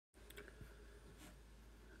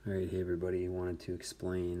Alright, hey everybody, I wanted to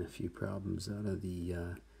explain a few problems out of the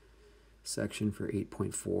section for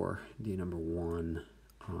 8.4, day number 1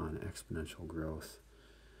 on exponential growth.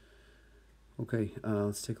 Okay,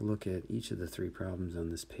 let's take a look at each of the 3 problems on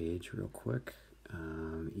this page real quick.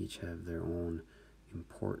 Each have their own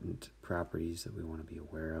important properties that we want to be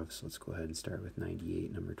aware of, so let's go ahead and start with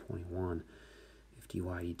 98, number 21. If dy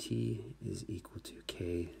dt is equal to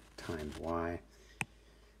k times y.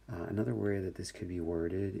 Another way that this could be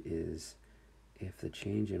worded is if the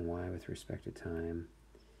change in y with respect to time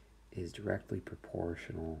is directly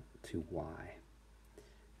proportional to y,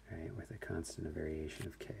 right, with a constant of variation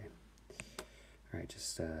of k. All right,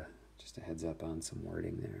 just a heads up on some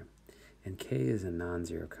wording there. And k is a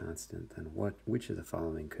non-zero constant, then which of the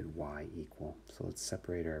following could y equal? So let's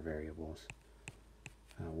separate our variables.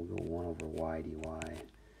 We'll go 1 over y dy is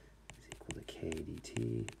equal to k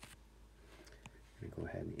dt. I'm going to go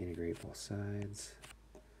ahead and integrate both sides.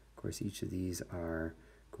 Of course, each of these are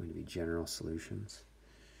going to be general solutions.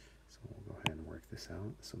 So we'll go ahead and work this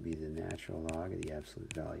out. This will be the natural log of the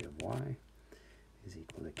absolute value of y is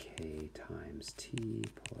equal to k times t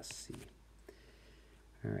plus c.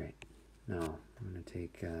 All right, now I'm going to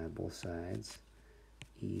take both sides,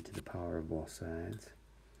 e to the power of both sides.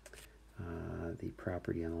 The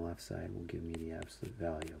property on the left side will give me the absolute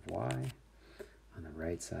value of y. On the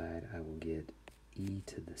right side, I will get e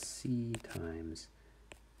to the c times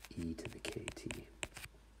e to the kt.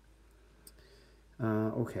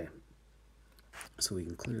 Okay, so we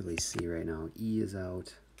can clearly see right now e is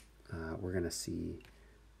out. We're going to see,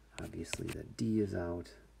 obviously, that d is out.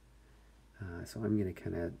 So I'm going to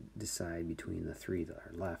kind of decide between the 3 that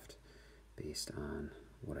are left based on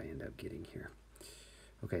what I end up getting here.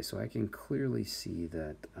 Okay, so I can clearly see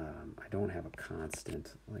that I don't have a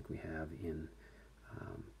constant like we have in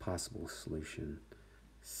possible solution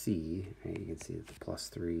C. Right? You can see that the plus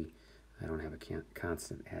 3, I don't have a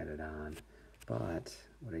constant added on. But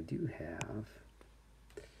what I do have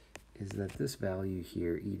is that this value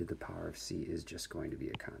here, e to the power of c, is just going to be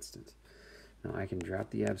a constant. Now I can drop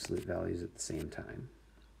the absolute values at the same time.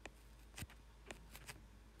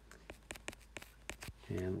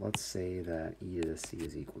 And let's say that e to the c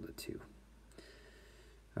is equal to 2.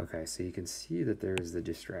 Okay, so you can see that there's the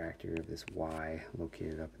distractor of this y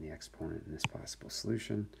located up in the exponent in this possible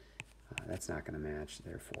solution. That's not going to match,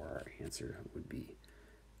 therefore our answer would be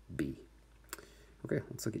B. Okay,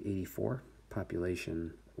 let's look at 84.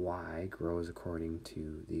 Population y grows according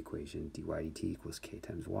to the equation dy dt equals k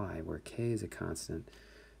times y, where k is a constant,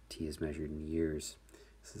 t is measured in years.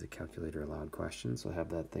 This is a calculator allowed question, so I have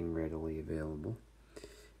that thing readily available.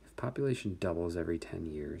 If population doubles every 10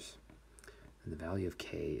 years, and the value of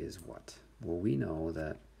k is what? Well, we know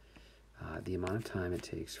that the amount of time it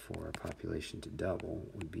takes for a population to double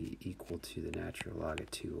would be equal to the natural log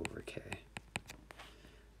of 2 over k.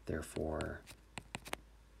 Therefore,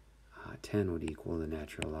 10 would equal the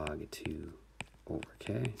natural log of 2 over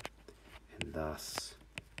k, and thus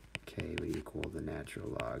k would equal the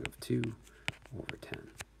natural log of 2 over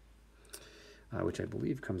 10, which I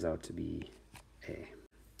believe comes out to be A.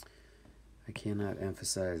 I cannot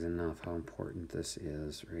emphasize enough how important this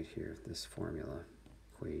is right here, this formula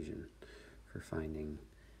equation for finding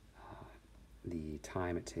the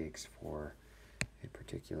time it takes for a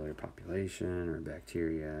particular population or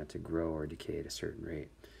bacteria to grow or decay at a certain rate.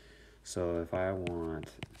 So if I want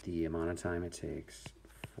the amount of time it takes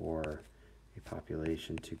for a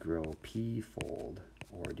population to grow p-fold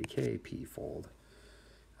or decay p-fold,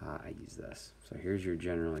 I use this. So here's your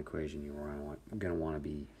general equation you're going to want to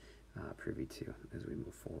be privy to as we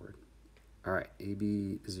move forward. All right,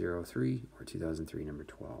 AB03 or 2003, number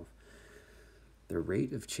 12. The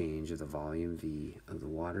rate of change of the volume V of the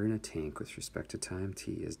water in a tank with respect to time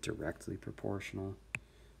t is directly proportional,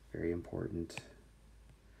 very important,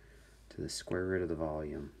 to the square root of the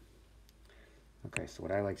volume. Okay, so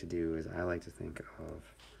what I like to do is I like to think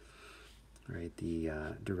of, right, the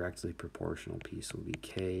directly proportional piece will be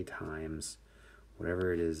k times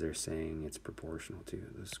whatever it is they're saying it's proportional to,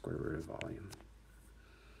 the square root of volume.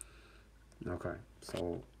 Okay,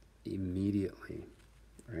 so immediately,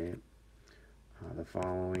 right, the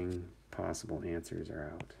following possible answers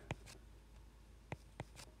are out.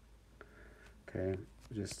 Okay,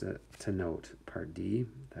 just to note, part D,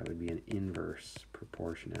 that would be an inverse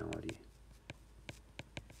proportionality.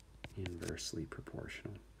 Inversely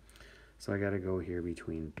proportional. So I got to go here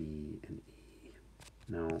between B and E.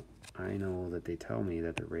 Now, I know that they tell me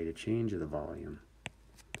that the rate of change of the volume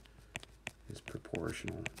is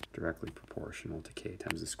proportional, directly proportional to k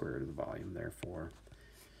times the square root of the volume. Therefore,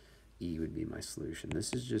 E would be my solution.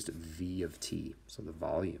 This is just V of t, so the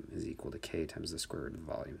volume is equal to K times the square root of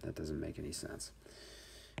the volume. That doesn't make any sense.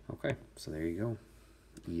 Okay, so there you go.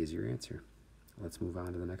 E is your answer. Let's move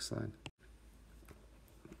on to the next slide.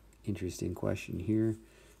 Interesting question here.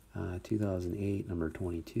 2008, number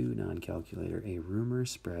 22, non-calculator. A rumor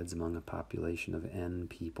spreads among a population of n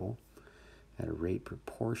people at a rate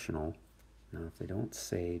proportional. Now, if they don't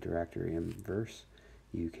say direct or inverse,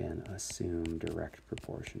 you can assume direct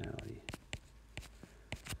proportionality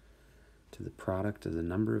to the product of the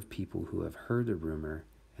number of people who have heard the rumor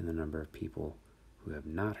and the number of people who have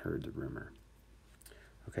not heard the rumor.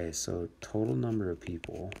 Okay, so total number of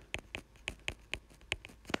people.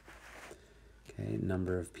 Okay,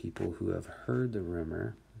 number of people who have heard the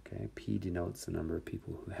rumor. Okay, P denotes the number of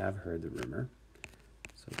people who have heard the rumor.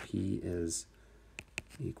 So P is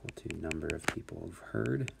equal to number of people who've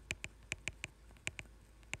heard.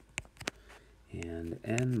 And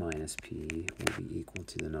N minus P will be equal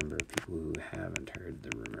to the number of people who haven't heard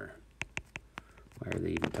the rumor. Why are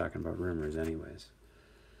they even talking about rumors anyways?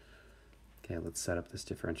 Okay, let's set up this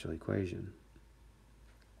differential equation.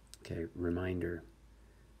 Okay, reminder,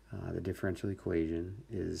 the differential equation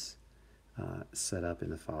is set up in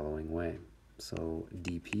the following way. So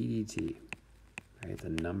dp dt, right, the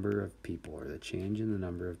number of people, or the change in the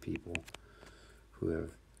number of people who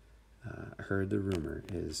have heard the rumor,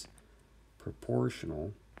 is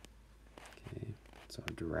proportional. Okay, so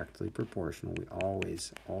directly proportional. We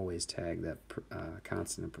always tag that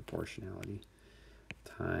constant of proportionality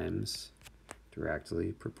times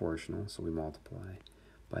directly proportional, so we multiply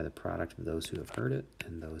by the product of those who have heard it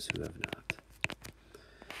and those who have not.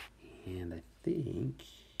 And I think,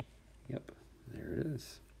 yep, there it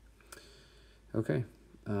is. Okay,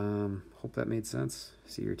 hope that made sense.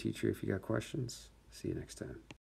 See your teacher if you got questions. See you next time.